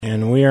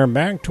And we are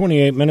back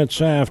 28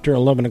 minutes after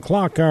 11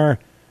 o'clock. Our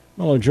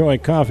Mellow Joy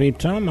Coffee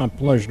Time. My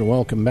pleasure to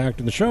welcome back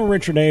to the show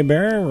Richard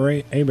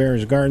Hebert,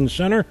 Hebert's Garden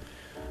Center.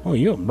 Oh,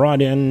 you have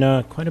brought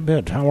in quite a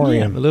bit. How are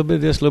you? A little bit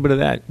of this, a little bit of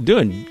that.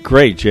 Doing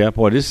great, Jeff.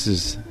 Boy, this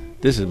is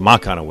my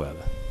kind of weather.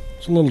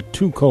 It's a little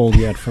too cold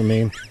yet for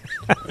me,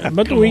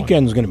 but the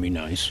weekend's going to be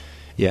nice.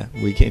 Yeah,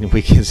 we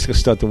can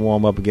start to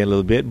warm up again a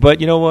little bit.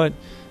 But you know what?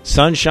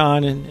 Sun's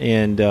shining,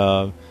 and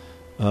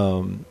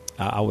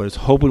I was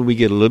hoping we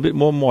get a little bit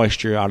more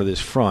moisture out of this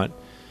front.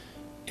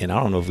 And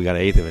I don't know if we got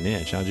 1/8 of an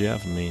inch, huh,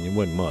 Jeff? I mean, it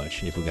wasn't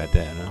much if we got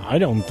that. Huh? I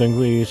don't think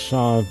we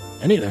saw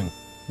anything.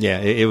 Yeah,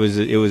 it was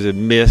a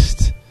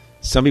mist.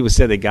 Some people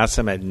said they got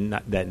some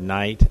that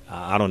night.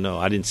 I don't know.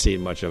 I didn't see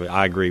much of it.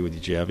 I agree with you,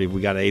 Jeff. If we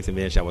got 1/8 of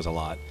an inch, that was a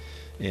lot.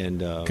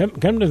 And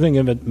come to think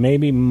of it,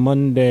 maybe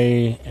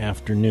Monday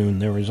afternoon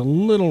there was a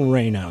little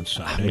rain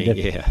outside. I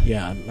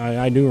mean,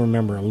 I do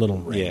remember a little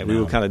rain. Yeah, we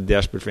were kind of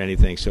desperate for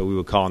anything, so we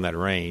were calling that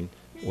rain,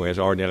 whereas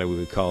ordinarily we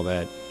would call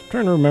that. I'm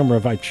trying to remember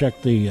if I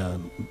checked the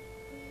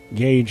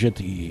gauge at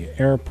the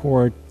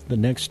airport the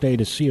next day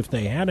to see if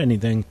they had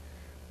anything.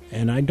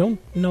 And I don't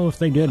know if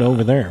they did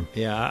over there.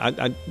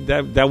 Yeah,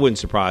 that wouldn't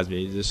surprise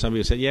me.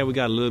 Somebody said, yeah, we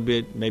got a little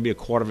bit, maybe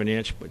 1/4 of an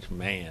inch. But,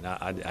 man,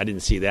 I didn't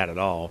see that at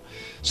all.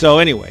 So,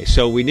 anyway,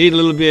 we need a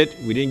little bit.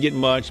 We didn't get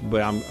much,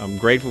 but I'm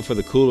grateful for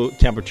the cooler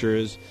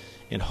temperatures.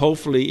 And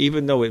hopefully,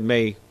 even though it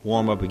may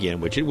warm up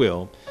again, which it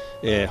will,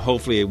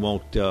 hopefully it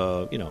won't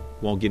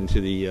get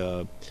into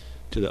the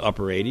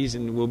upper 80s.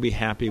 And we'll be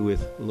happy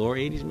with lower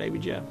 80s maybe,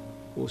 Jeff.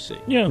 We'll see.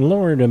 Yeah,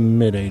 lower to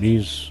mid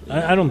 80s. I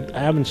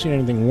haven't seen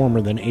anything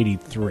warmer than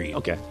 83.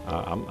 Okay,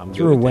 I'm good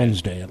through with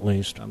Wednesday that. At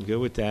least. I'm good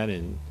with that,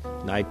 and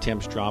night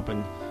temps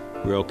dropping.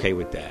 We're okay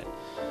with that.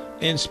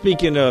 And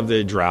speaking of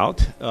the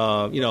drought,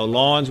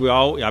 lawns.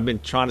 I've been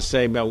trying to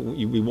say about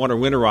we want to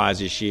winterize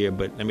this year,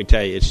 but let me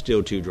tell you, it's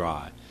still too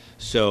dry.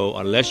 So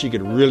unless you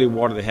could really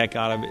water the heck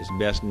out of it, it's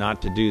best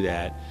not to do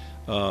that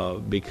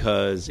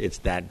because it's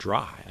that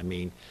dry. I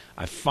mean,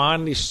 I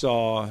finally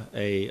saw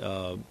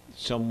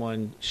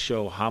someone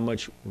show how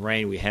much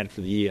rain we had for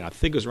the year. I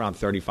think it was around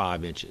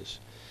 35 inches.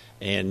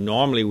 And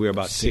normally we're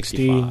about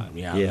 65.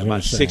 Yeah,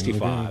 about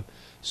 65. Okay.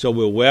 So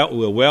we're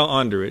well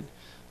under it.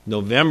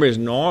 November is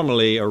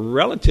normally a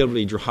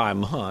relatively dry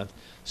month.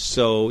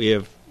 So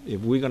if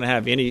we're going to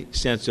have any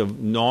sense of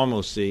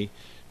normalcy,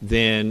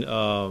 then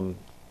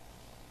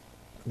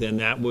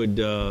that would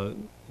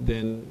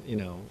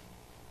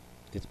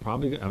it's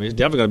probably, it's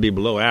definitely going to be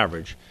below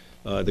average.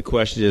 The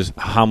question is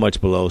how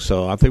much below.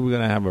 So I think we're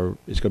going to have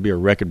it's going to be a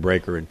record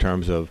breaker in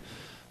terms of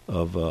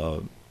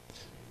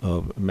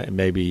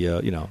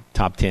maybe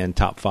top 10,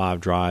 top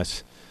 5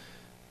 driest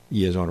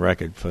years on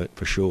record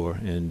for sure.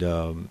 And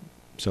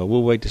so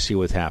we'll wait to see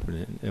what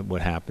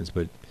happens.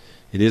 But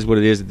it is what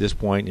it is at this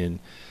point. And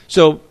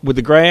so with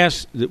the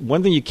grass,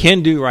 one thing you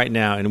can do right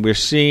now, and we're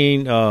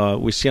seeing a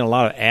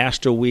lot of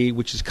aster weed,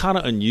 which is kind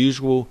of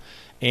unusual.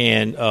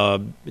 And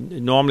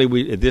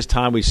normally at this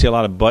time we see a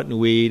lot of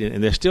buttonweed,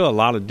 and there's still a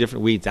lot of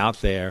different weeds out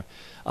there.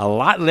 A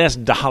lot less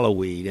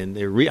dollarweed, and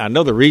I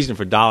know the reason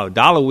for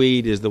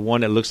dollarweed is the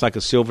one that looks like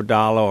a silver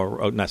dollar,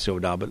 or not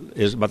silver dollar, but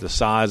is about the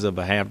size of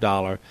a $half,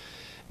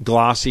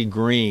 glossy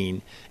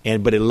green,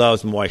 but it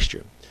loves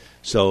moisture.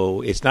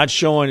 So it's not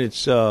showing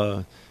its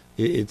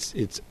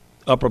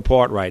upper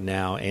part right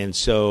now, and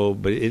so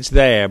but it's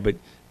there, but.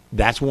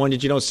 That's one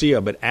that you don't see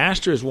of. But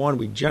aster is one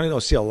we generally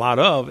don't see a lot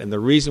of. And the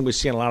reason we're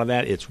seeing a lot of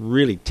that, it's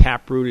really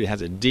tap-rooted. It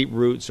has a deep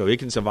root, so it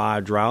can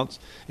survive droughts.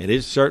 And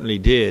it certainly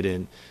did.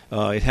 And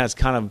it has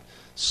kind of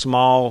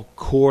small,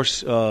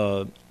 coarse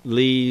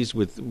leaves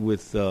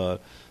with a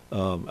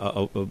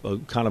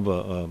kind of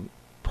a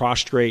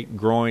prostrate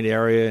growing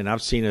area. And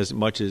I've seen as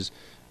much as,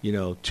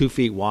 2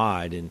 feet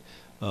wide. And,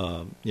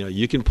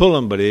 you can pull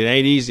them, but it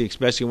ain't easy,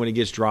 especially when it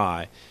gets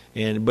dry.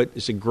 But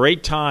it's a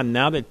great time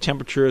now that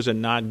temperatures are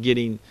not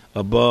getting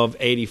above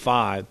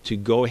 85 to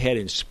go ahead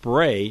and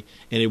spray.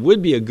 And it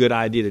would be a good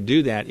idea to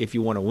do that if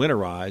you want to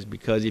winterize,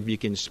 because if you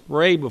can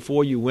spray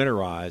before you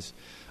winterize,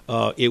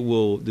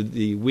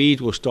 the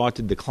weeds will start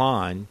to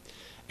decline.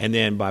 And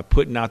then by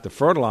putting out the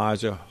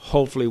fertilizer,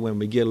 hopefully when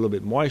we get a little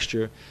bit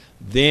moisture,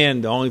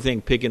 then the only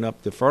thing picking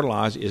up the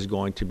fertilizer is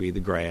going to be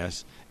the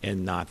grass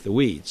and not the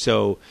weeds.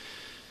 So,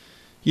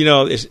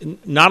 it's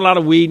not a lot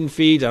of weed and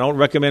feeds. I don't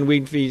recommend weed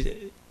and feeds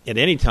at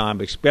any time,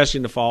 but especially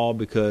in the fall,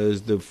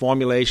 because the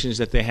formulations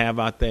that they have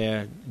out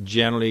there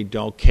generally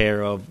don't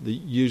care of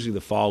usually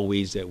the fall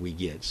weeds that we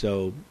get.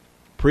 So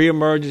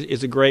pre-emergence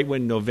is a great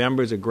one.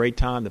 November is a great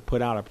time to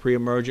put out a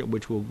pre-emergent,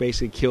 which will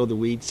basically kill the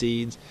weed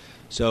seeds.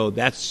 So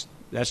that's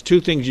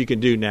 2 things you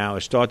can do now,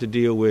 is start to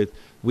deal with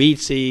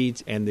weed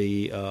seeds and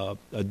the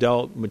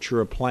adult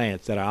mature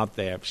plants that are out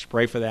there.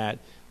 Spray for that.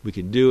 We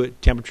can do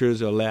it.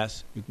 Temperatures are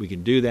less. We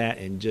can do that,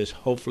 and just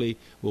hopefully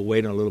we'll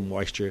wait on a little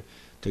moisture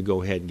to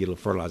go ahead and get a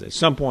little fertilizer. At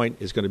some point,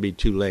 it's going to be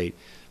too late.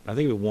 But I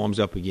think if it warms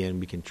up again,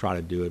 we can try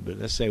to do it. But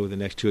let's say within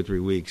the next 2 or 3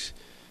 weeks,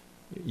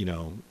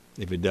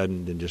 if it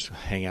doesn't, then just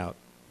hang out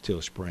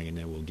till spring, and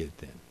then we'll get it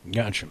then.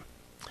 Gotcha.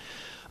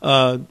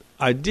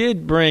 I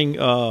did bring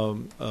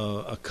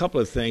a couple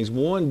of things.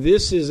 One,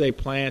 this is a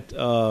plant.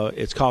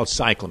 It's called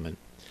cyclamen.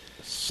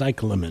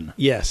 Cyclamen.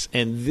 Yes,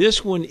 and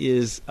this one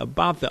is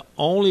about the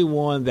only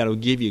one that will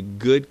give you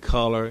good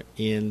color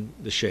in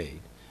the shade.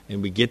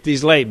 And we get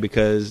these late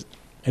because...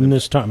 And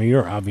this time of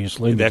year,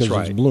 obviously, because that's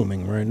right. It's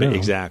blooming right now.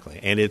 Exactly.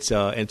 And it's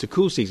a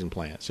cool season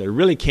plant, so it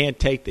really can't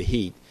take the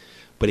heat,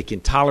 but it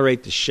can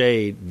tolerate the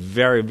shade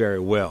very, very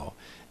well.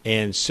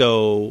 And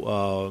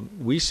so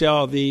we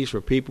sell these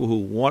for people who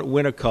want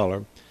winter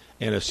color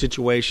in a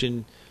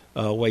situation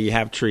where you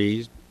have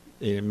trees,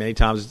 and many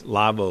times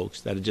live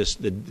oaks, that are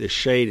just the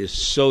shade is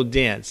so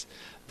dense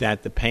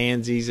that the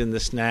pansies and the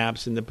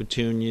snaps and the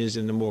petunias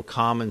and the more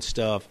common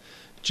stuff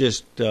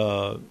just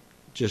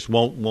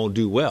won't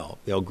do well.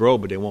 They'll grow,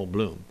 but they won't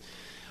bloom.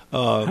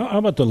 How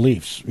about the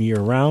leaves?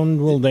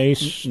 Year-round, will they?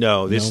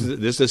 No, this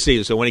is the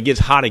season. So when it gets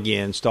hot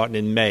again, starting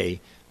in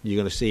May, you're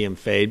going to see them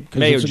fade.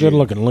 May it's or a June.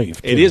 good-looking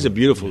leaf. It is a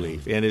beautiful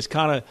leaf, and it's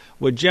kind of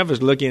what Jeff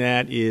is looking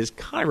at is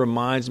kind of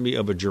reminds me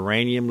of a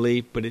geranium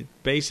leaf, but it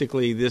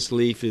basically this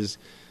leaf is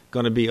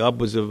going to be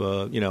upwards of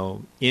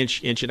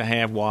inch and a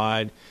half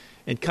wide,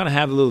 and kind of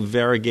have a little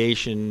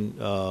variegation,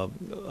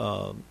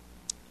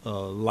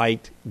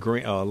 light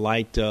green,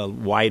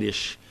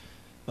 whitish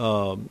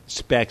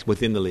specks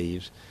within the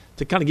leaves,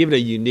 to kind of give it a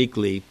unique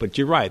leaf. But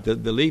you're right, the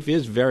leaf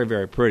is very,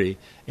 very pretty.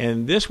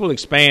 And this will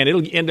expand.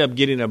 It'll end up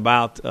getting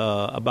about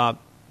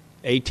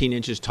 18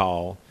 inches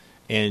tall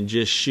and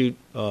just shoot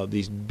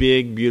these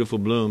big, beautiful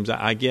blooms.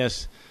 I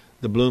guess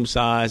the bloom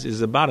size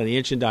is about an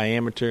inch in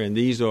diameter, and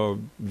these are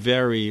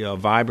very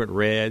vibrant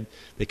red.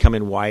 They come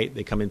in white.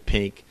 They come in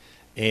pink.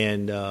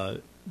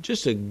 And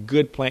just a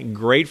good plant,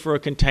 great for a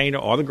container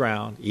or the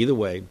ground, either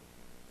way.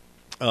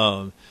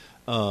 And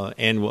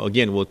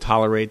will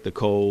tolerate the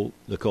cold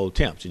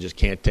temps. You just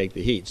can't take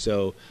the heat.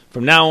 So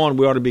from now on,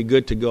 we ought to be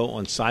good to go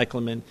on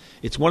cyclamen.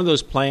 It's one of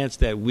those plants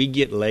that we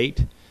get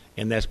late,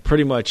 and that's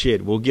pretty much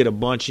it. We'll get a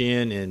bunch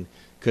in, and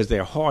because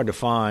they're hard to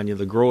find,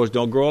 the growers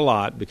don't grow a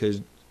lot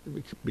because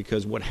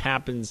what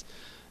happens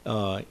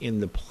in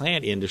the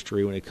plant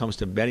industry when it comes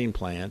to bedding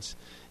plants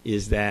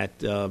is that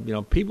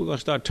people are going to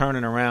start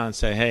turning around and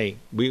say, hey,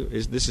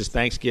 this is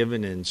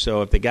Thanksgiving, and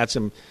so if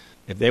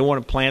they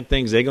want to plant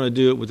things, they're going to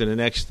do it within the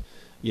next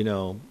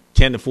 10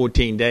 to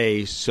 14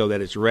 days so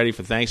that it's ready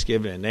for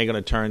Thanksgiving, and they're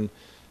going to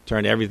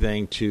turn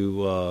everything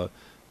to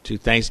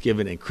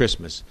Thanksgiving and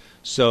Christmas.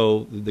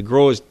 So the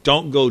growers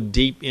don't go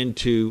deep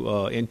into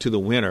the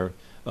winter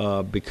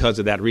because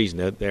of that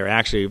reason.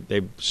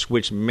 They've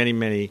switched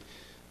many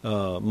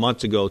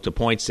months ago to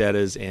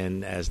poinsettias,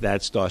 and as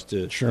that starts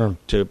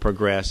to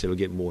progress, it'll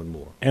get more and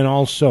more. And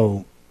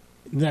also,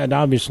 that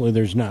obviously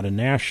there's not a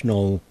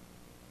national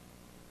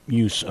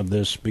use of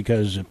this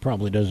because it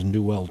probably doesn't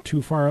do well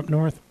too far up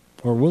north,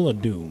 or will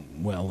it do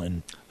well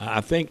in?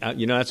 I think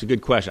that's a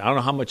good question. I don't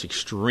know how much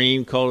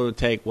extreme cold it'll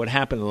take. What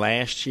happened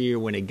last year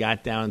when it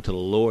got down into the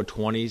lower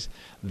 20s,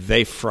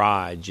 they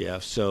fried,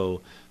 Jeff.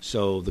 So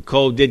the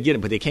cold did get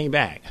them, but they came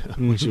back,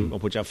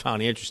 which I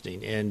found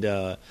interesting.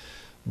 And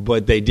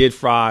but they did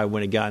fry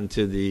when it got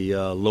into the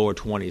lower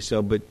 20s.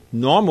 So, but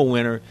normal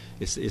winter,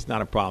 it's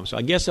not a problem. So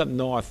I guess up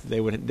north they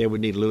would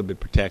need a little bit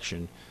of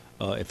protection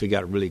if it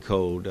got really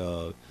cold.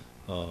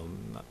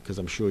 Because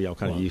I'm sure y'all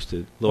kind of used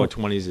to lower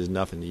 20s is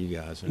nothing to you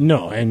guys.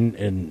 No,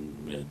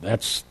 and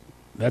that's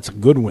a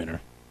good winter,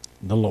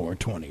 the lower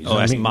 20s. Oh,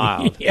 that's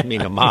mild. Yeah. I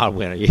mean, a mild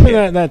winter.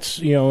 Yeah, that's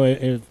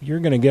if you're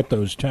going to get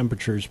those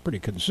temperatures pretty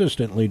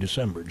consistently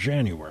December,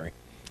 January,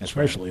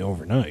 especially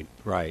overnight.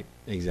 Right,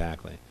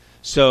 exactly.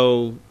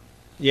 So,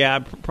 yeah,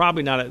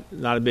 probably not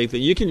a big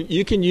thing. You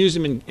can use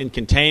them in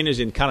containers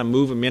and kind of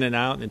move them in and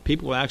out, and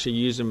people will actually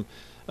use them.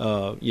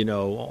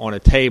 On a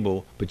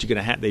table, but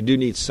they do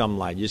need some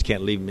light. You just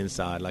can't leave them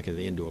inside like an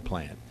indoor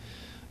plant.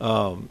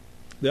 The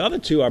other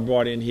two I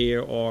brought in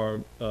here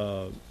are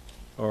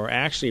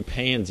actually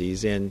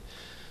pansies, and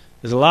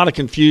there's a lot of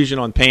confusion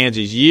on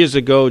pansies. Years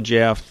ago,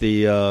 Jeff,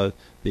 the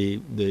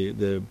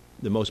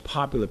most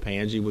popular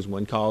pansy was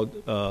one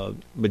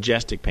called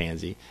majestic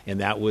pansy, and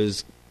that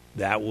was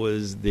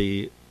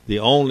the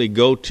only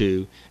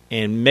go-to,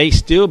 and may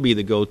still be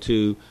the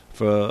go-to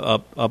for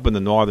up in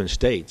the northern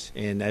states,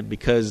 and that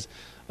because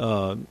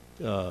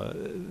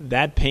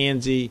that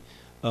pansy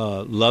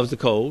loves the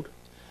cold,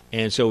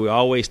 and so we're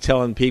always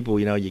telling people,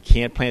 you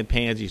can't plant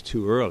pansies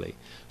too early.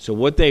 So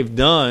what they've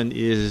done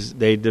is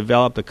they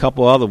developed a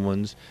couple other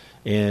ones,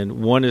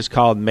 and one is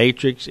called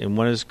Matrix and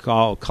one is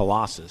called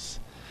Colossus,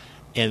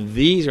 and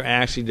these are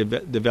actually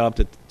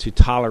developed to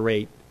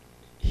tolerate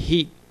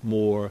heat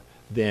more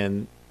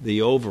than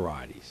the old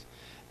varieties.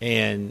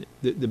 And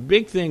the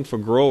big thing for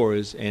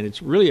growers, and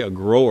it's really a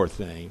grower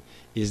thing,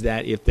 is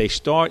that if they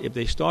start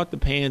the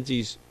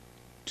pansies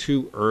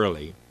too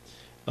early,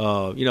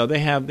 they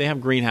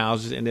have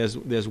greenhouses, and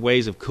there's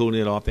ways of cooling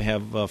it off. They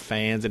have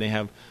fans, and they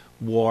have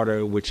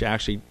water which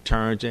actually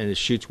turns and it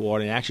shoots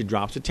water and it actually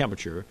drops the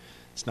temperature.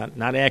 It's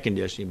not air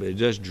conditioning, but it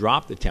does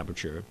drop the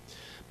temperature.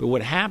 But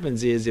what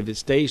happens is if it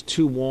stays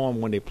too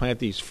warm when they plant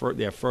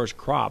their first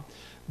crop,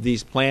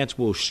 these plants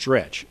will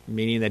stretch,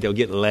 meaning that they'll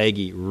get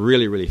leggy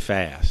really, really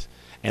fast.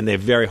 And they're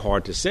very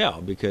hard to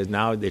sell because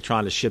now they're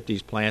trying to ship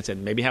these plants that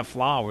maybe have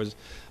flowers,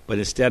 but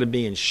instead of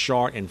being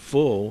short and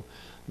full,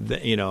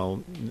 they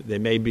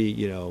may be,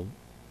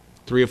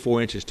 3 or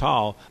 4 inches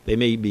tall. They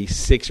may be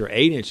 6 or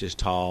 8 inches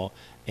tall,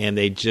 and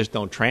they just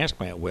don't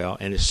transplant well.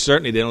 And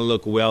certainly they don't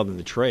look well in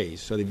the trays.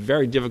 So they're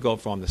very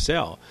difficult for them to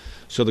sell.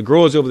 So the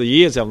growers over the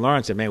years have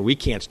learned that, man, we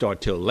can't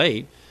start till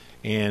late.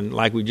 And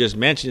like we just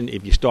mentioned,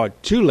 if you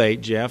start too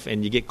late, Jeff,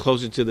 and you get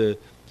closer to the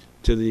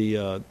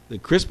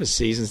Christmas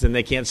seasons, then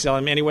they can't sell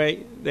them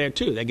anyway there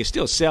too. They can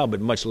still sell,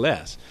 but much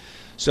less.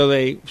 So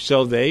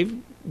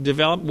they've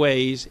developed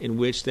ways in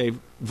which they've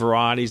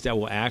varieties that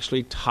will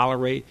actually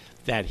tolerate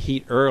that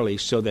heat early,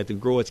 so that the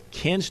growers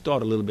can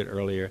start a little bit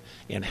earlier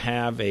and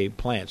have a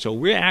plant. So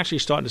we're actually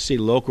starting to see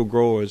local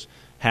growers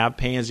have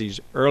pansies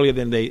earlier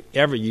than they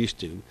ever used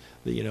to.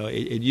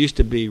 It used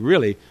to be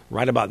really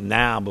right about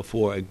now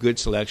before a good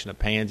selection of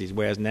pansies,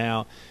 whereas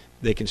now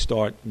they can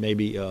start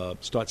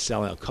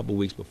selling a couple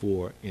weeks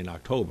before in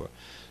October.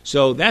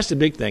 So that's the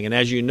big thing. And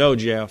as you know,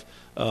 Jeff,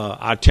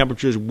 our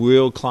temperatures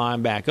will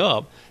climb back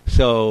up.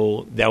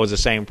 So that was the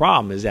same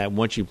problem, is that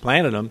once you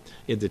planted them,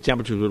 if the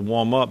temperatures would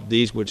warm up,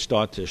 these would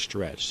start to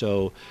stretch.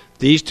 So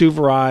these two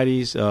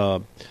varieties,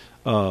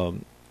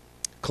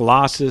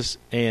 Colossus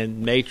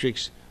and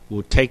Matrix,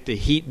 will take the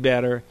heat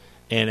better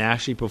and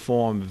actually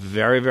perform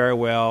very, very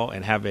well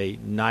and have a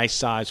nice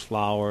sized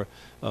flower,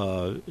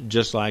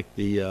 just like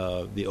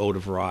the older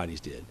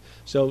varieties did.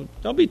 So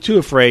don't be too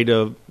afraid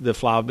of the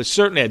flower, but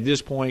certainly at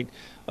this point,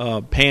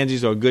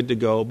 pansies are good to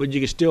go. But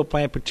you can still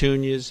plant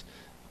petunias,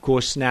 of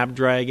course,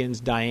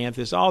 snapdragons,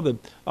 dianthus,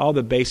 all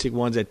the basic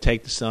ones that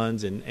take the sun,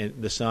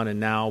 and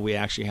now we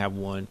actually have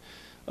one,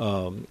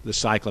 the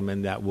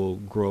cyclamen, that will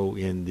grow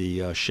in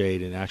the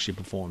shade and actually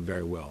perform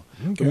very well.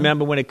 Okay.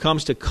 Remember, when it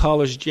comes to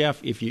colors,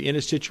 Jeff, if you're in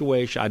a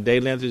situation, our day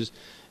length is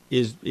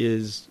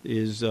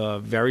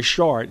very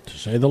short, to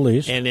say the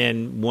least. And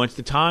then once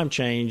the time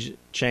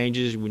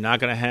changes, we're not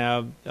going to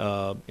have,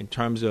 in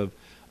terms of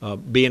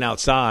being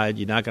outside,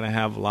 you're not going to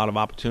have a lot of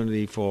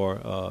opportunity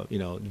for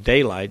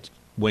daylight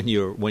when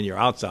you're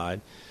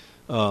outside.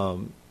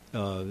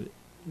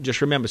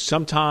 Just remember,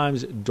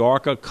 sometimes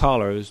darker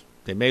colors,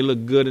 they may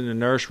look good in the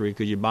nursery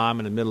because you buy them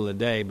in the middle of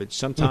the day, but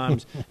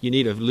sometimes you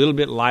need a little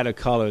bit lighter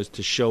colors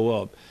to show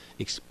up,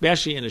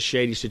 especially in a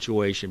shady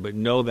situation. But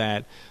know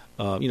that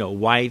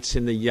whites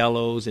and the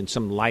yellows and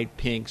some light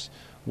pinks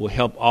will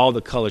help all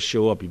the colors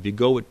show up. If you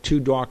go with too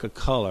dark a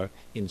color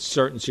in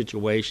certain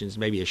situations,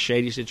 maybe a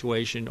shady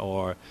situation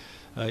or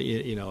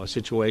a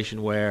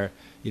situation where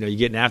you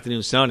get an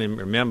afternoon sun, and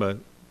remember,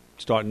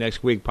 starting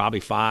next week, probably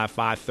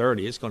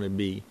 5:30, it's going to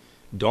be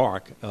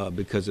dark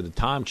because of the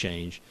time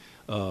change.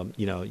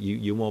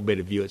 You won't be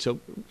able to view it. So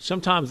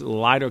sometimes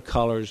lighter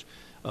colors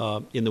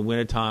in the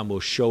wintertime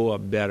will show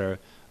up better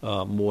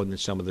more than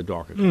some of the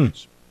darker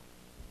colors.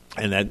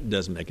 And that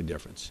does make a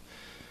difference.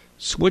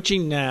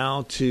 Switching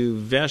now to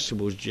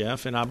vegetables,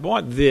 Jeff, and I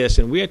bought this,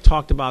 and we had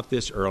talked about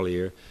this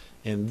earlier,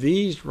 and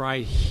these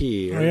right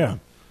here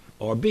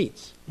are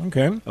beets.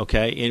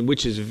 Okay, and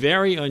which is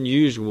very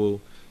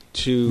unusual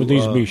to... Would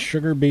these be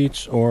sugar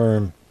beets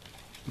or...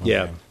 Okay.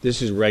 Yeah,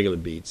 this is regular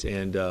beets,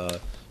 and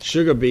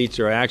sugar beets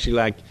are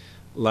actually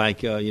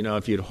like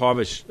if you'd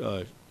harvest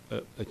a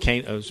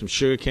cane, some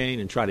sugar cane,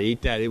 and try to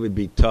eat that, it would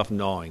be tough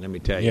gnawing. Let me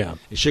tell you. Yeah.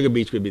 And sugar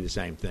beets would be the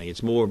same thing.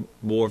 It's more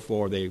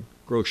for they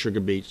grow sugar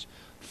beets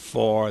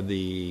for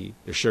the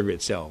sugar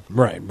itself.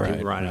 Right.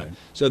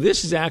 So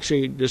this is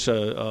actually just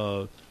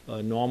a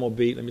normal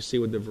beet. Let me see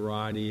what the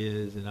variety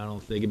is, and I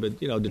don't think it, but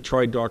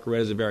Detroit dark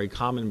red is a very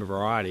common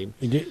variety.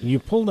 You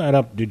pulled that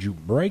up. Did you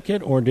break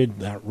it, or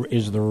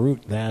is the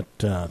root that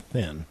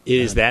thin? It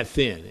is that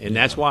thin, and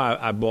that's why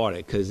I bought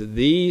it, because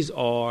these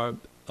are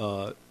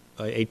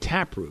a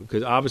taproot.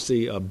 Because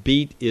obviously a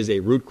beet is a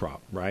root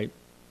crop, right?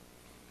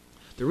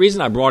 The reason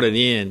I brought it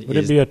in would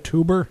it be a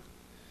tuber?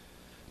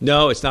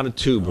 No, it's not a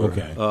tuber.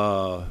 Okay,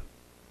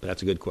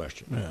 that's a good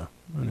question. Yeah,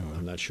 anyway.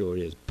 I'm not sure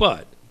it is,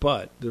 but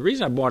the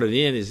reason I brought it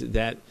in is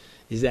that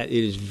it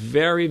is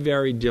very,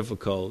 very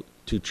difficult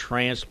to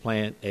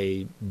transplant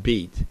a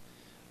beet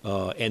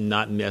and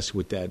not mess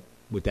with that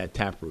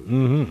taproot.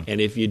 Mm-hmm. And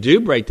if you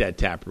do break that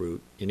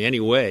taproot in any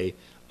way,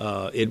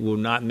 it will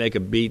not make a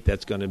beet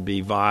that's going to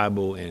be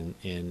viable and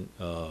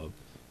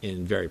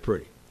very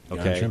pretty.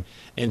 Okay, Gotcha.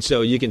 And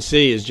so you can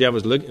see, as Jeff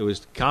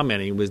was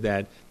commenting, was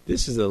that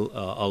this is a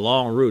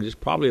long root. It's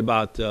probably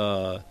about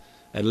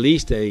at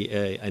least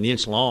an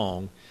inch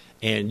long.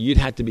 And you'd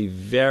have to be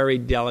very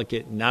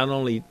delicate, not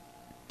only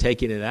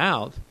taking it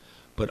out,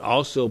 but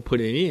also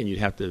putting it in. You'd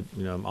have to,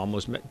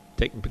 almost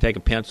take a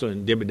pencil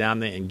and dip it down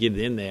there and get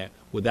it in there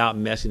without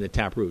messing the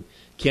taproot.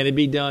 Can it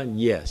be done?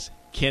 Yes.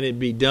 Can it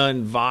be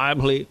done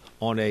viably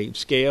on a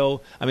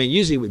scale? I mean,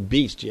 usually with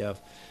beets,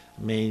 Jeff,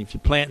 if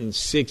you're planting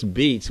 6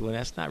 beets, well,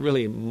 that's not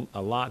really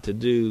a lot to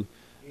do,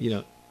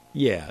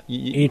 Yeah.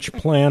 Each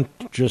plant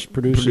just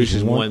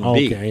produces one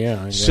beet. Okay,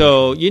 yeah.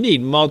 So you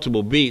need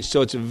multiple beets.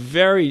 So it's a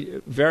very,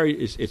 very,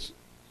 it's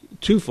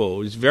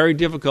twofold. It's very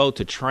difficult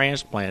to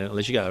transplant it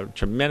unless you got a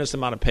tremendous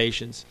amount of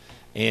patience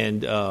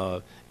and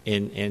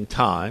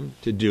time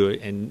to do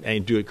it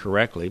and do it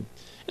correctly.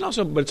 And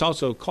also, but it's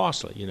also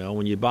costly. You know,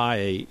 when you buy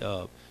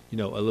a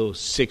little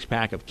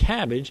 6-pack of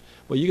cabbage,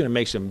 well, you're going to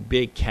make some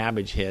big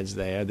cabbage heads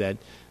there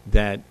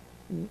that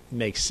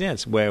makes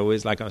sense.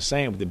 Whereas, like I was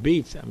saying with the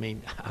beets, I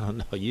mean, I don't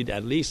know, you'd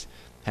at least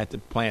have to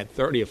plant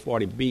 30 or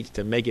 40 beets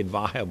to make it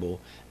viable,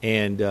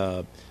 and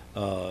so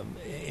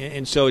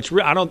it's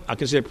I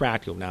consider it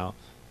practical. Now,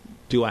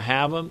 do I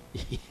have them?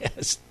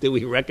 Yes. Do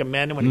we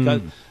recommend them when it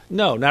comes?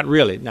 No, not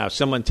really. Now, if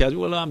someone tells me,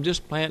 well, I'm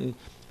just planting,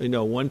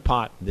 one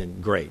pot,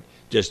 then great.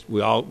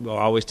 We'll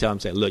always tell them,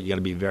 say, look, you got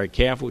to be very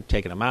careful with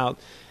taking them out,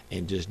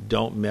 and just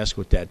don't mess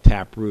with that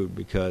tap root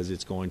because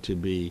it's going to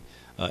be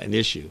an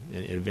issue,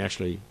 and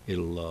eventually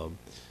it'll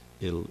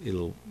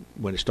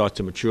when it starts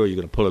to mature, you're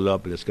going to pull it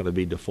up, and it's going to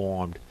be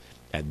deformed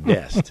at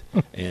best,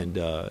 and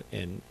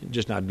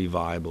just not be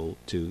viable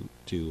to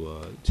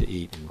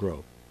eat and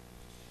grow.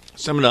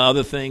 Some of the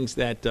other things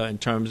that in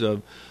terms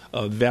of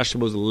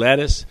vegetables,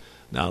 lettuce.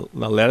 Now,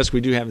 lettuce we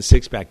do have in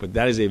 6-pack, but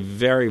that is a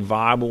very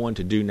viable one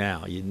to do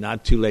now. You're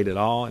not too late at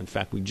all. In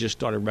fact, we just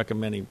started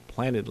recommending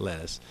planted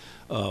lettuce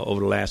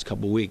over the last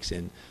couple of weeks,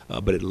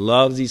 but it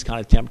loves these kind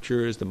of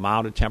temperatures, the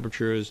milder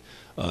temperatures.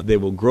 They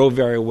will grow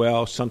very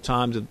well.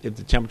 Sometimes if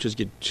the temperatures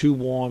get too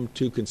warm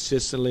too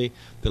consistently,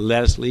 the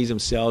lettuce leaves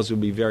themselves will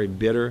be very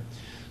bitter.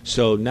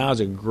 So now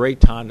is a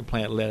great time to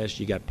plant lettuce.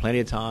 You got plenty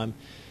of time.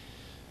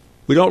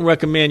 We don't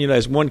recommend,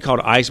 there's one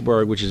called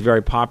Iceberg, which is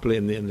very popular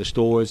in the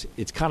stores.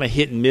 It's kind of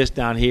hit and miss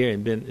down here,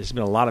 and it's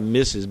been a lot of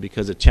misses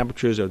because the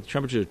temperatures are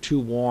too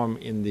warm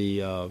in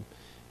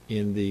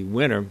the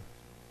winter.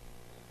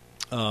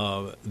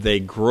 They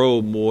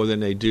grow more than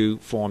they do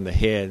form the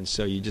head, and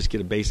so you just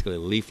get basically a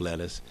leaf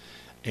lettuce.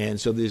 And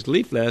so these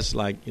leaf lettuce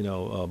like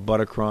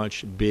Butter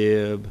Crunch,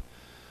 Bib,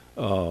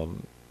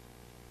 and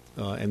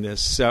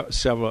there's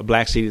several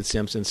Black-Seeded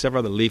Simpson, several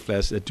other leaf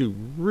lettuce that do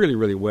really,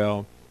 really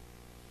well.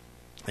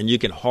 And you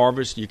can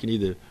harvest. You can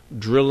either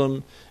drill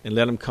them and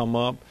let them come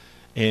up,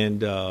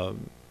 or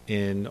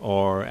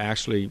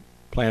actually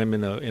plant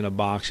them in a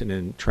box and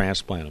then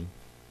transplant them.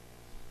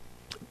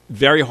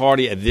 Very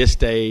hardy at this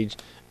stage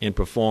and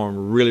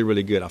perform really,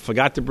 really good. I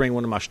forgot to bring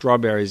one of my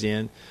strawberries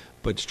in,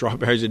 but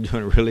strawberries are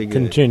doing really good.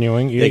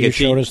 Continuing, you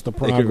showed us the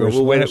progress.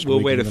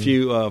 We'll wait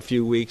a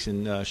few weeks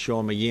and show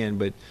them again,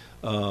 but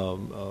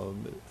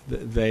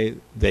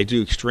they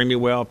do extremely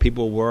well.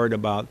 People are worried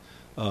about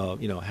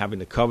having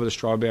to cover the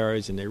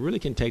strawberries, and they really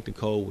can take the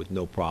cold with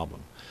no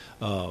problem.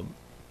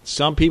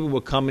 Some people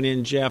were coming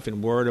in, Jeff,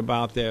 and worried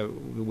about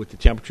with the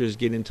temperatures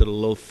getting into the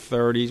low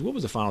 30s. What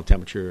was the final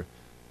temperature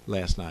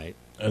last night?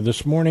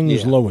 This morning,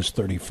 as low as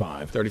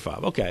 35.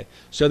 35, okay.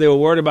 So they were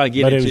worried about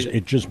getting but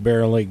it just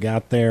barely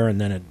got there, and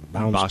then it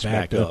bounced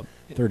back up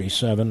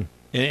 37.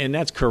 And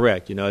that's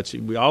correct.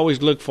 We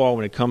always look for,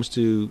 when it comes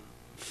to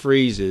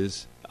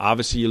freezes,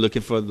 obviously you're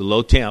looking for the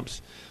low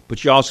temps,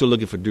 but you're also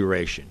looking for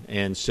duration.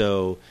 And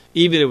so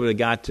even if it would have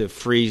got to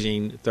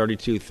freezing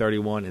 32,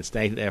 31 and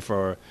stayed there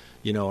for,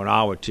 an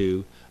hour or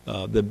two,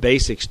 the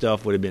basic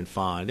stuff would have been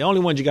fine. The only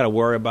ones you got to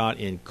worry about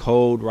in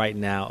cold right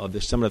now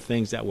are some of the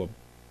things that were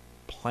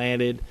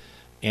planted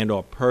and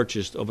or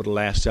purchased over the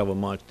last several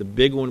months. The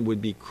big one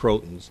would be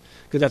crotons,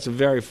 because that's a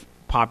very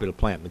popular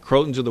plant. The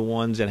crotons are the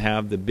ones that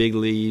have the big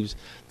leaves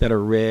that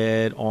are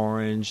red,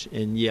 orange,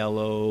 and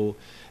yellow,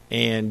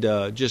 and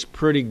just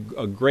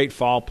a great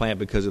fall plant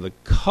because of the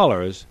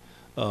colors,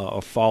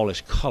 or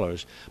fallish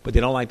colors, but they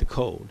don't like the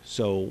cold.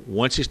 So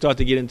once you start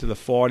to get into the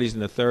 40s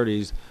and the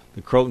 30s,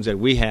 the crotons that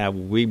we have,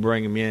 we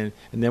bring them in,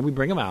 and then we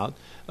bring them out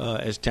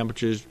as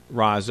temperatures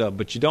rise up.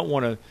 But you don't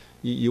want to,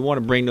 you want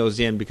to bring those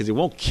in because it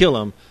won't kill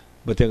them,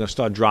 but they're going to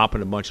start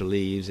dropping a bunch of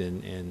leaves,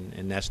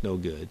 and that's no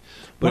good.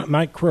 But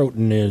my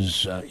croton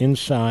is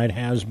inside,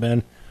 has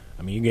been.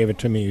 I mean, you gave it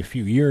to me a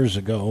few years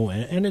ago,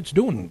 and it's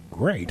doing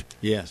great.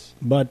 Yes.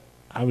 But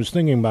I was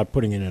thinking about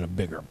putting it in a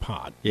bigger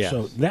pot. Yes.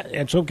 So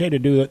it's okay to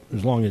do it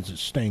as long as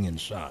it's staying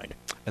inside.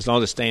 As long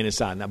as it's staying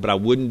inside. Now, but I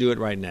wouldn't do it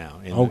right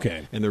now. And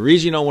okay. And the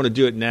reason you don't want to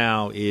do it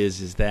now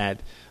is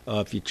that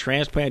if you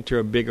transplant to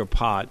a bigger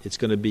pot, it's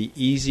going to be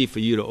easy for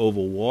you to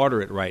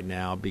overwater it right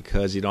now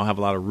because you don't have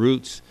a lot of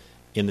roots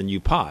in the new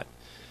pot.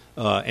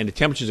 And the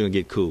temperature's going to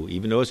get cool,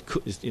 even though it's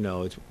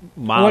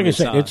mild. Like I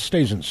said, it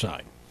stays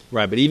inside.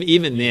 Right, but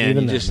even then,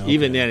 then,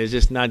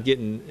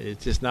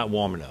 it's just not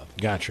warm enough.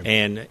 Gotcha.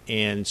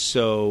 And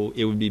so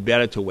it would be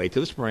better to wait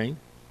till the spring,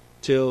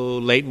 till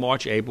late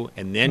March, April,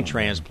 and then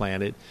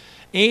transplant it.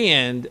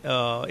 And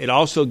it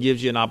also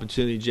gives you an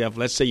opportunity, Jeff.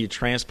 Let's say you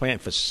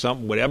transplant for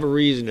whatever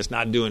reason it's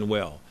not doing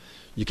well,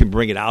 you can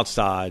bring it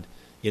outside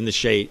in the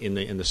shade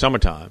in the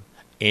summertime.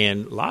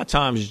 And a lot of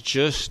times,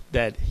 just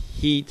that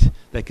heat,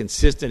 that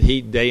consistent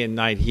heat, day and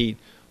night heat,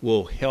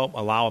 will help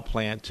allow a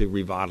plant to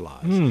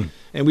revitalize.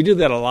 And we do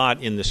that a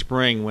lot in the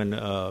spring when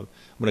a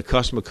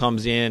customer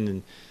comes in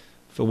and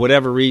for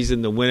whatever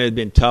reason the winter has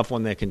been tough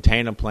on their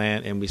container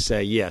plant, and we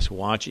say, yes,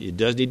 it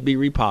does need to be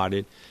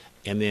repotted,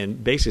 and then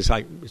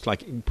basically it's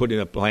like putting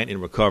a plant in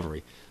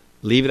recovery.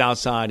 Leave it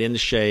outside in the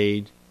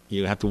shade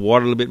You have to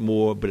water a little bit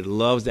more, but it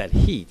loves that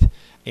heat.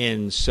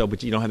 And so,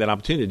 but you don't have that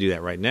opportunity to do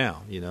that right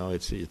now.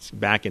 It's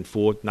back and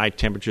forth. Night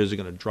temperatures are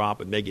going to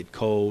drop. It may get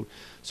cold.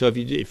 So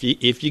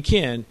if you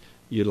can,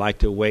 you'd like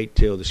to wait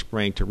till the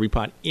spring to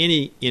repot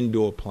any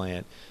indoor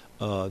plant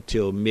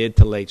till mid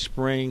to late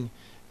spring,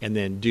 and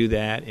then do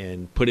that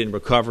and put it in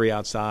recovery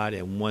outside.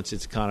 And once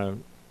it's kind of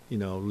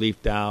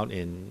leafed out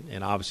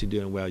and obviously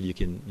doing well, you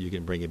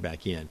can bring it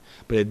back in.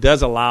 But it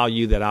does allow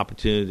you that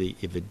opportunity,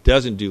 if it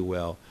doesn't do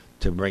well,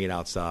 to bring it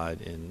outside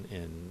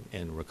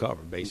and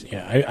recover, basically.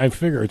 Yeah, I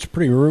figure it's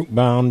pretty root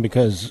bound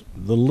because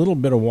the little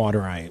bit of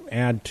water I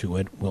add to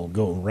it will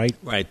go right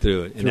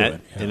through it.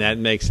 And that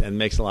makes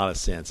a lot of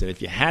sense. And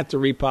if you had to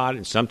repot,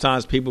 and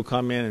sometimes people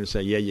come in and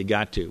say, yeah, you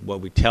got to.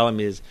 What we tell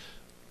them is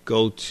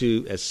go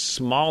to as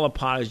small a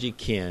pot as you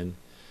can,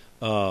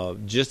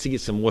 just to get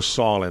some more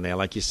soil in there,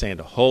 like you're saying,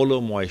 to hold a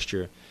little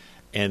moisture,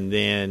 and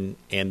then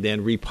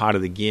repot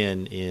it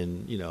again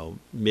in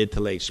mid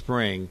to late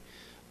spring.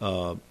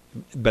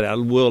 But it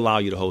will allow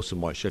you to hold some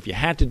moisture. If you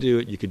had to do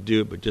it, you could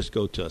do it, but just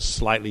go to a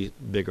slightly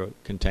bigger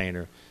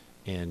container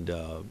and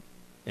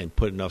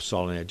put enough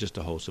soil in there just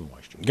to hold some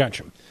moisture.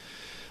 Gotcha.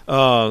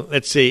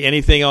 Let's see.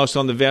 Anything else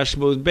on the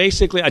vegetables?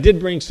 Basically, I did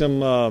bring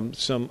some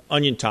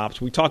onion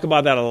tops. We talk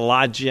about that a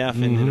lot, Jeff,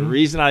 and the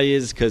reason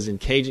is because in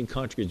Cajun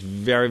country it's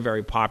very,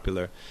 very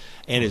popular,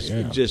 and it's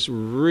just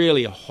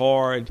really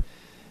hard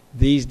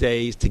these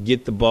days to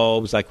get the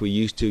bulbs like we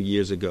used to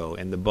years ago.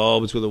 And the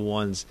bulbs were the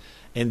ones.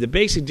 And the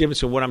basic difference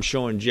from what I'm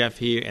showing Jeff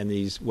here and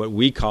these what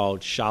we call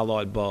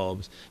shallot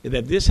bulbs is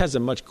that this has a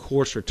much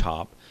coarser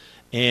top.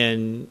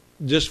 And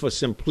just for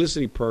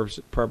simplicity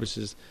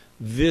purposes,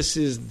 this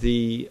is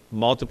the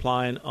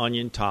multiplying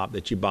onion top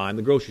that you buy in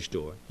the grocery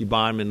store. You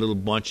buy them in little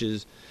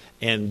bunches,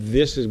 and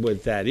this is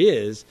what that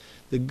is.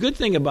 The good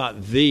thing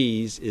about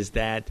these is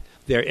that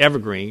they're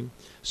evergreen,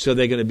 so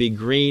they're going to be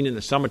green in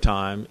the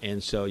summertime,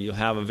 and so you'll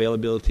have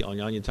availability on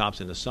your onion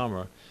tops in the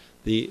summer.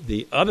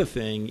 The other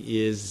thing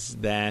is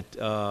that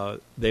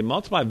they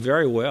multiply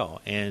very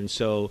well, and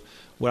so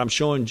what I'm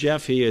showing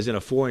Jeff here is in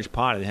a 4-inch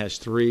pot, and it has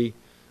 3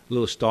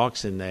 little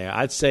stalks in there.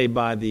 I'd say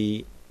by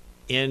the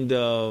end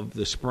of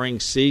the spring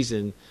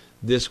season,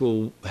 this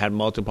will have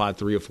multiplied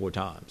 3 or 4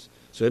 times.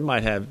 So it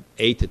might have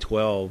 8 to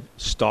 12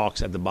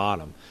 stalks at the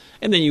bottom.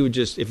 And then you would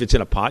just, if it's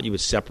in a pot, you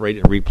would separate it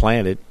and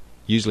replant it,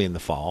 usually in the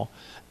fall.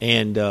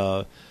 And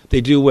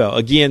they do well.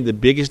 Again, the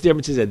biggest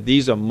difference is that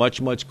these are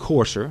much, much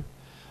coarser.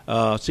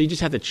 So you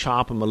just have to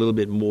chop them a little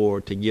bit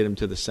more to get them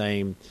to the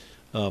same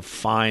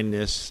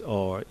fineness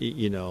or,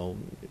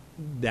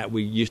 that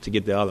we used to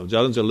get the other ones. The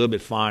other ones are a little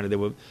bit finer.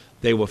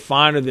 They were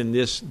finer than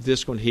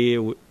this one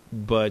here,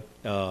 but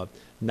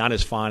not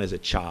as fine as a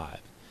chive.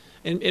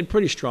 And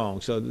pretty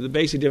strong. So the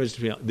basic difference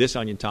between this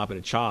onion top and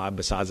a chive,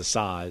 besides the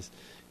size,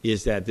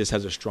 is that this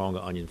has a stronger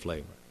onion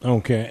flavor.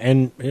 Okay,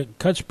 and it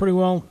cuts pretty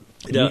well?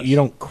 It does. You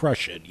don't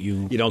crush it.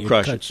 You don't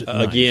crush it.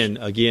 Nice.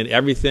 Again,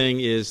 everything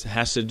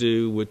has to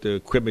do with the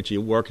equipment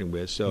you're working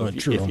with. So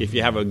if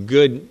you have a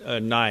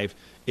good knife,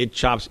 it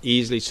chops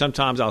easily.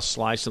 Sometimes I'll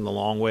slice them the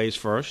long ways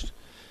first,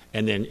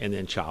 and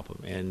then chop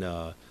them.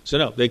 And so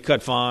no, they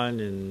cut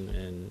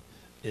fine.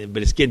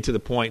 But it's getting to the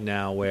point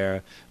now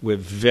where we're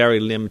very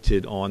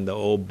limited on the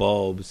old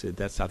bulbs. I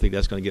think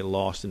that's going to get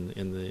lost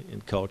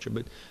in culture.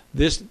 But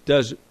this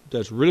does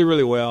really,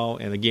 really well.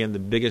 And again, the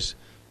biggest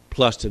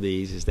plus to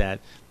these is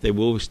that they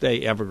will stay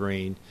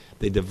evergreen.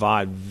 They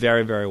divide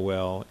very, very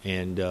well,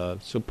 and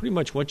so pretty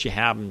much once you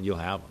have them, you'll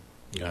have them.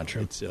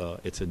 Gotcha.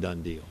 It's a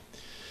done deal.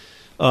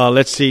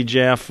 Let's see,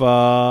 Jeff.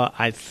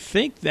 I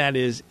think that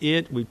is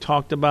it. We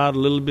talked about a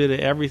little bit of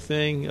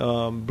everything.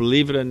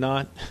 Believe it or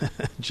not,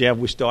 Jeff,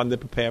 we're starting to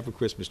prepare for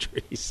Christmas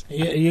trees.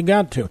 You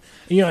got to.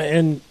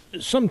 And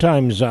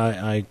sometimes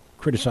I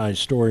criticize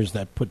stores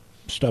that put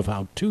stuff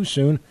out too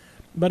soon,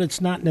 but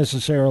it's not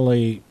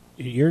necessarily.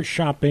 You're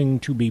shopping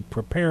to be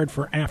prepared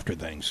for after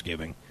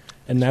Thanksgiving,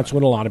 and that's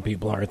what a lot of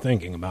people are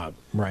thinking about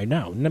right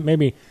now.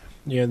 Maybe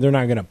they're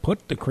not going to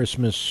put the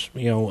Christmas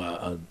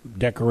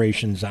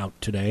decorations out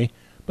today,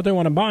 but they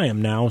want to buy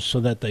them now so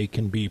that they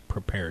can be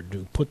prepared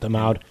to put them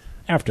out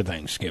after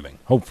Thanksgiving,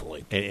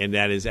 hopefully. And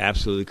that is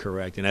absolutely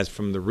correct. And as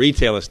from the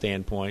retailer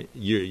standpoint,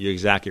 you're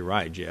exactly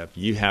right, Jeff.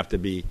 You have to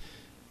be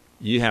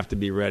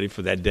ready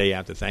for that day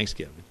after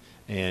Thanksgiving.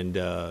 And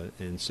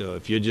so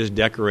if you're just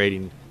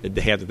decorating the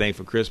day after Thanksgiving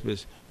for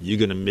Christmas, you're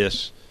going to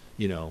miss,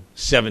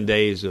 7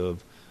 days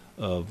of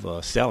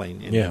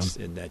selling,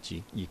 and that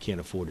you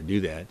can't afford to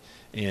do that.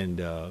 And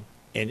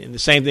the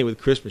same thing with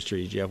Christmas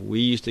trees, Jeff.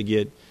 We used to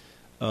get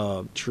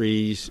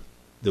trees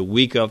the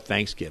week of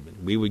Thanksgiving.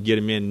 We would get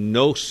them in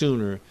no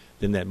sooner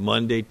than that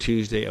Monday,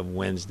 Tuesday, or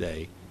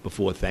Wednesday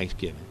before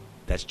Thanksgiving.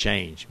 That's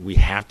changed. We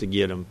have to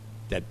get them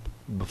that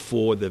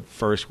before the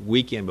first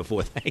weekend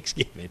before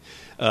Thanksgiving,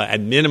 at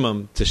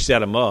minimum to set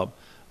them up,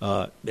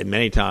 and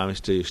many times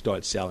to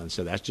start selling.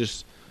 So that's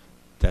just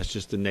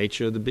the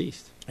nature of the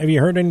beast. Have you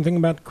heard anything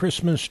about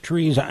Christmas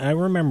trees? I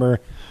remember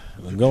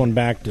going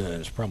back to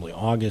it's probably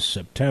August,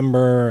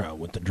 September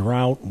with the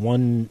drought.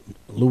 One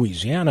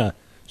Louisiana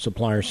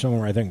supplier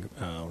somewhere, I think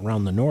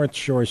around the North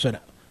Shore,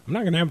 said I'm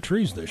not going to have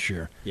trees this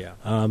year. Yeah.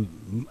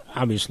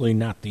 Obviously,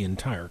 not the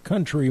entire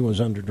country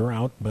was under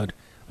drought, but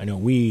I know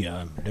we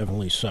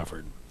definitely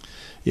suffered.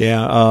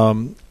 Yeah.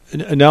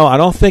 No, I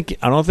don't think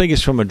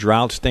it's from a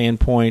drought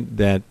standpoint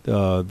that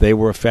they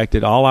were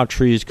affected. All our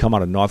trees come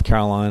out of North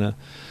Carolina,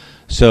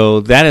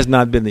 so that has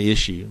not been the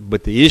issue.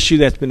 But the issue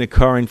that's been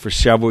occurring for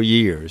several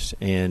years,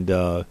 and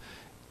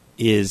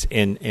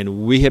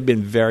we have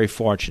been very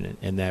fortunate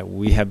in that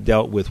we have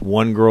dealt with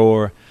one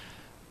grower.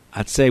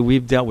 I'd say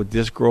we've dealt with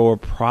this grower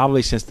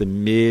probably since the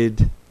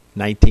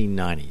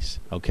mid-1990s,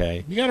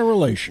 okay? You got a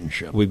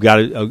relationship. We've got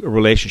a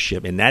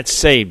relationship, and that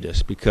saved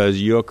us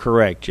because you're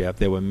correct, Jeff.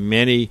 There were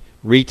many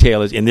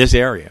retailers in this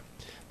area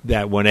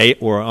that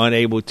were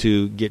unable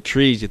to get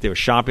trees, that they were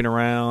shopping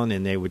around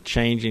and they were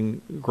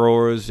changing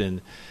growers. And,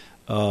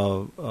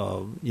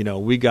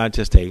 we got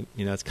just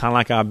it's kind of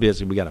like our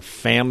business. We got a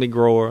family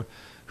grower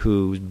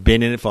who's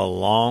been in it for a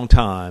long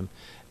time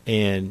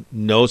and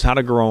knows how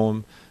to grow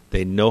them.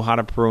 They know how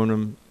to prune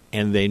them,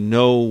 and they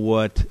know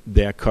what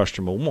their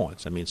customer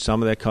wants. I mean,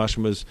 some of their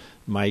customers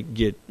might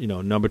get,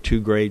 number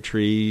 2 grade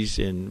trees,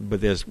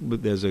 but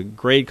there's a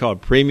grade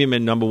called premium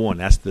and number 1.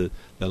 That's the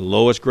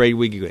lowest grade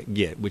we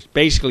get, which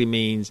basically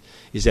means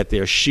is that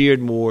they're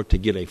sheared more to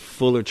get a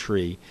fuller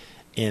tree,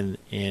 and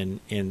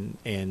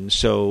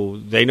so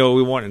they know what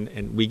we want,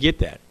 and we get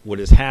that. What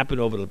has happened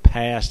over the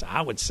past,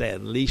 I would say,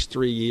 at least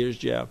 3 years,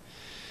 Jeff,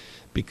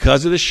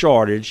 because of the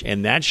shortage,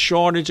 and that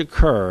shortage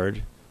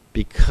occurred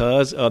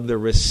because of the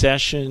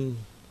recession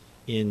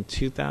in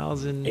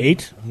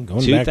 2008,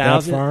 going back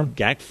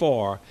that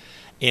far.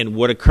 And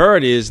what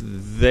occurred is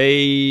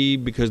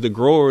because the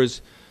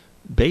growers,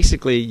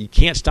 basically, you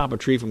can't stop a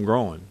tree from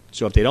growing.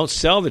 So if they don't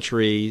sell the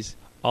trees,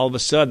 all of a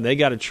sudden they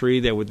got a tree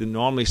that would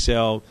normally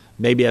sell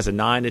maybe as a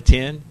 9 to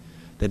 10,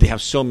 that they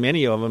have so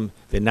many of them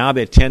that now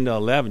they're 10 to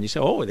 11. You say,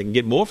 they can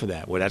get more for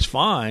that. Well, that's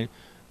fine.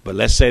 But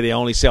let's say they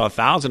only sell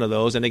 1,000 of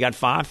those, and they got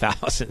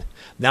 5,000.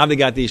 Now they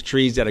got these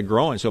trees that are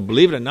growing. So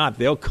believe it or not,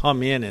 they'll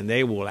come in and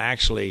they will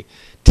actually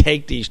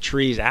take these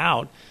trees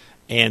out,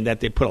 and that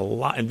they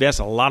invest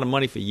a lot of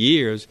money for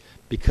years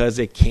because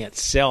they can't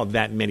sell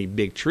that many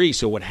big trees.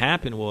 So what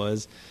happened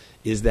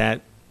is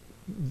that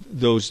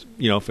those,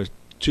 for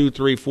 2,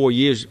 3, 4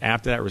 years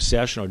after that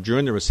recession or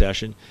during the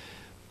recession,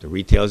 the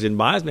retailers didn't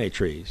buy as many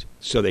trees.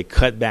 So they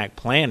cut back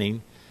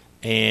planting.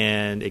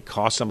 And it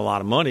cost them a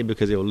lot of money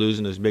because they were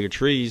losing those bigger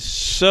trees.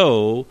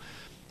 So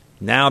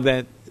now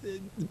that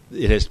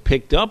it has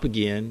picked up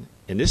again,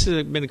 and this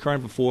has been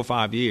occurring for 4 or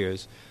 5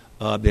 years,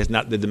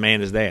 the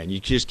demand is there. And you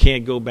just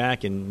can't go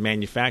back and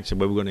manufacture,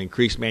 but we're going to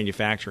increase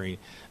manufacturing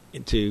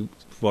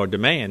for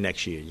demand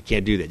next year. You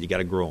can't do that. You got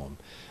to grow them.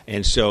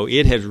 And so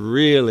it has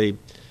really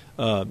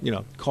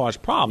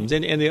caused problems.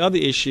 And the other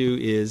issue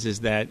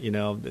is that,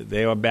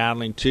 they are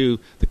battling, too,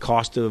 the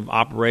cost of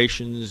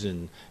operations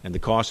and the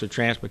cost of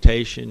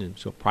transportation. And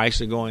so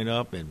prices are going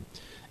up and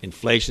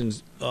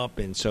inflation's up.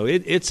 And so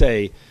it's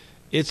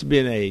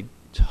been a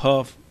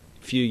tough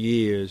few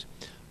years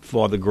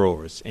for the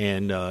growers.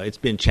 And it's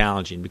been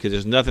challenging because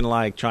there's nothing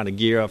like trying to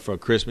gear up for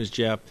Christmas,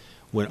 Jeff,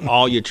 when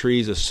all your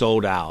trees are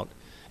sold out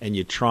and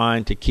you're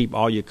trying to keep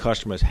all your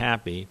customers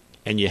happy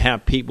and you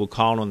have people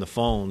calling on the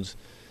phones,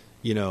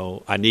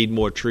 I need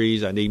more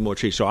trees.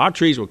 So our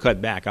trees were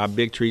cut back. Our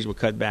big trees were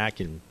cut back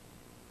in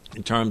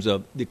terms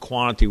of the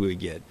quantity we would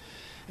get.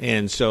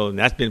 And so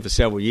that's been for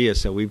several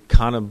years. So we've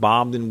kind of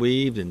bobbed and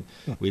weaved, and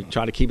we've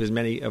tried to keep as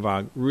many of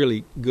our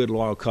really good,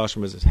 loyal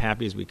customers as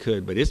happy as we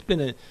could. But it's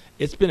been a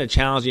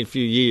challenging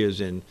few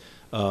years. And,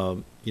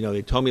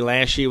 they told me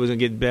last year it was going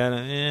to get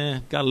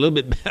better. Got a little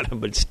bit better,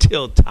 but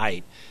still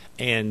tight.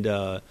 And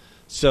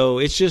so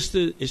it's just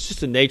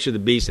the nature of the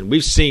beast. And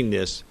we've seen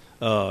this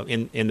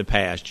in the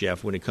past,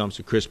 Jeff, when it comes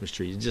to Christmas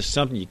trees. It's just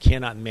something you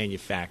cannot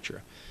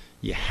manufacture.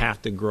 You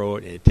have to grow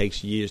it, and it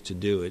takes years to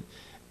do it.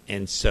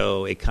 And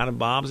so it kind of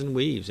bobs and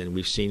weaves. And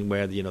we've seen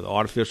where the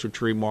artificial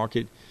tree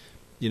market,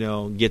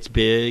 gets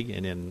big,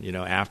 and then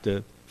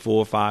after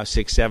 4, 5,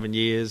 6, 7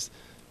 years,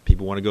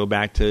 people want to go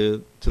back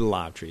to the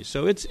live trees.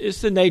 So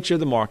it's the nature of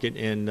the market,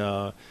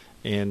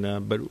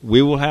 but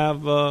we will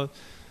have.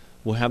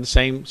 We'll have the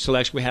same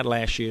selection we had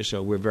last year,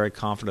 so we're very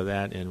confident of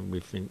that, and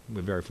we're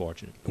very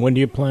fortunate. When do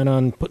you plan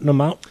on putting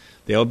them out?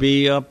 They'll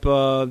be up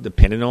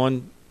depending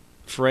on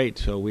freight.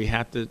 So we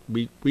have to.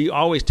 We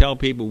always tell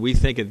people we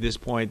think at this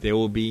point they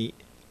will be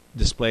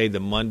displayed the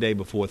Monday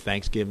before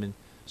Thanksgiving.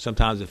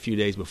 Sometimes a few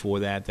days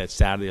before that. That's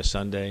Saturday or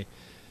Sunday.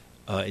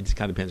 It just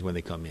kind of depends when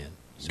they come in.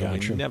 So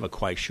gotcha. We're never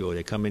quite sure.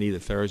 They come in either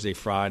Thursday,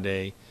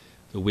 Friday,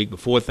 the week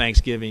before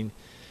Thanksgiving.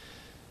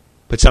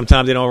 But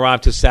sometimes they don't arrive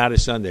till Saturday,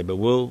 Sunday. But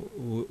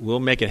we'll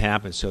make it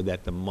happen so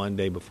that the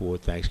Monday before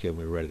Thanksgiving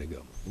we're ready to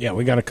go. Yeah,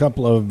 we got a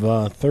couple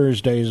of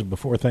Thursdays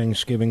before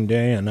Thanksgiving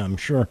Day, and I'm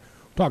sure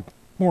we'll talk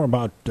more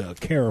about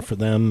care for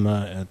them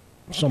at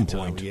some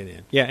point.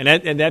 Yeah,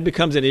 and that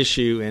becomes an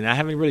issue. And I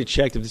haven't really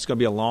checked if it's going to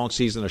be a long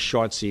season or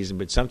short season.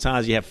 But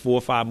sometimes you have 4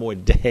 or 5 more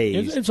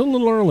days. It's a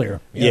little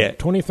earlier. Yeah,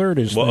 23rd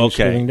is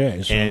Thanksgiving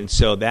Day. So. And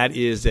so that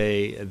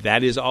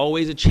is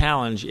always a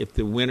challenge if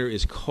the winter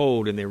is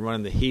cold and they're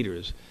running the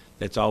heaters.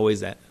 That's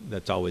always an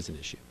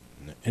issue.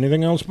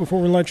 Anything else before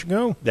we let you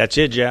go? That's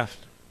it, Jeff.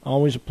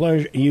 Always a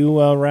pleasure.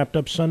 You wrapped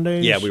up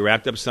Sundays? Yeah, we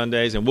wrapped up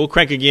Sundays, and we'll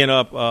crank again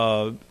up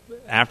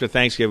after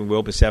Thanksgiving. We're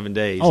open 7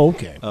 days. Oh,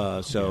 okay.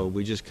 So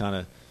we just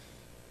kind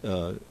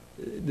of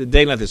the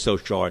day length is so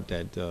short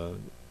that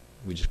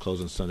we just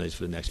close on Sundays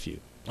for the next few.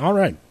 All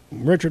right.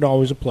 Richard,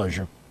 always a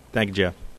pleasure. Thank you, Jeff.